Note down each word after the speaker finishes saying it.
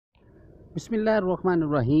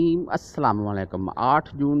बिस्मिल्लाहिर्रहमानिर्रहीम। अस्सलाम वालेकुम।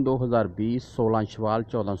 8 जून 2020, 16 शवाल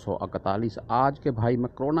 1441। आज के भाई मैं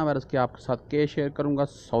कोरोना वायरस के आपके साथ केस शेयर करूंगा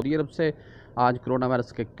सऊदी अरब से। आज कोरोना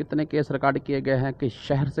वायरस के कितने केस रिकॉर्ड किए गए हैं, किस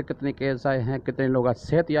शहर से कितने केस आए हैं, कितने लोग आज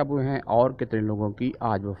सेहतयाब हुए हैं और कितने लोगों की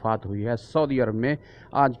आज वफ़ात हुई है सऊदी अरब में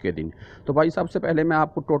आज के दिन। तो भाई सबसे पहले मैं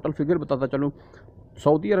आपको टोटल फिगर बताता चलूँ।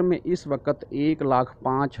 सऊदी अरब में इस वक्त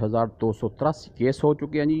 1,05,283 केस हो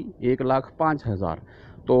चुके हैं जी। 1,05,000।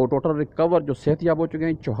 तो टोटल रिकवर जो सेहतयाब हो चुके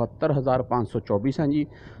हैं 74,524 हैं जी।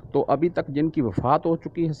 तो अभी तक जिनकी वफ़ात हो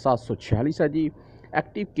चुकी है 746 है जी।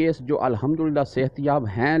 एक्टिव केस जो अल्हम्दुलिल्लाह सेहतयाब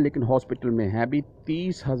हैं लेकिन हॉस्पिटल में हैं भी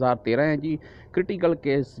 30,013 हैं जी। क्रिटिकल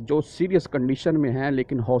केस जो सीरियस कंडीशन में हैं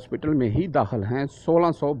लेकिन हॉस्पिटल में ही दाखिल हैं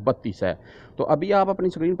 1,632 है। तो अभी आप अपनी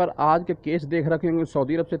स्क्रीन पर आज के केस देख रखे होंगे।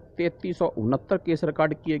 सऊदी अरब से 3,369 केस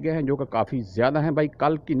रिकॉर्ड किए गए हैं जो कि काफ़ी ज़्यादा हैं भाई,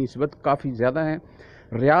 कल की निस्बत काफ़ी ज़्यादा हैं।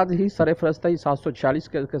 रियाद ही सरफरस्त है 746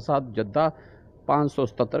 केस के साथ। जद्दा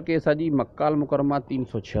 577 केस है जी। मक्का अल मुकरमा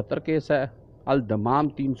 376 केस है। अल दमाम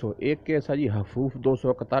 301 केस है जी। हफूफ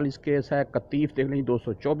 241 केस है। कतीफ देख लें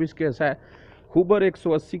 224 केस है। खुबर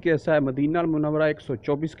 180 केस है। मदीना अल मुनव्वरा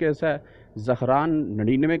 124 केस है। जहरान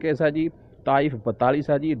 99 केस है जी। ताइफ 42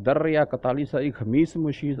 है जी। दर्रिया 41 है जी। खमीस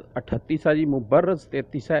मुशीर 38 है जी। मुबर्रज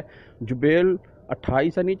 33 है। जुबेल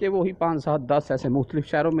 28 है। नीचे वही 5, 7, 10 ऐसे मुख्तलिफ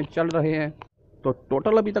शहरों में चल रहे हैं। तो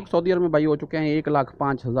टोटल अभी तक सऊदी अरब में भाई हो चुके हैं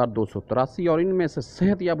 1,05,283 और इनमें से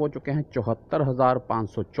सेहतयाब हो चुके हैं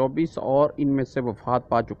 74,524 और इनमें से वफात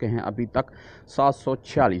पा चुके हैं अभी तक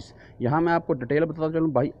 746। यहाँ मैं आपको डिटेल बताता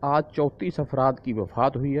चलूँ भाई, आज 34 अफराद की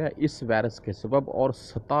वफात हुई है इस वायरस के सबब और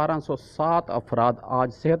 1707 अफराद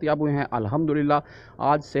आज सेहतयाब हुए हैं अल्हम्दुलिल्लाह।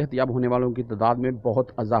 आज सेहतयाब होने वालों की तादाद में बहुत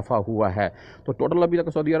इजाफा हुआ है। तो टोटल अभी तक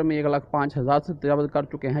सऊदी अरब में 1,05,000 से तजावज़ कर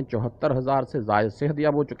चुके हैं। 74,000 से ज़ायद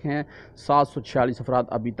सेहतयाब हो चुके हैं। 746 अफराद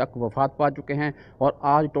अभी तक वफात पा चुके हैं और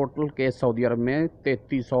आज टोटल केस सऊदी अरब में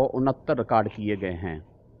 3,369 रिकॉर्ड किए गए हैं।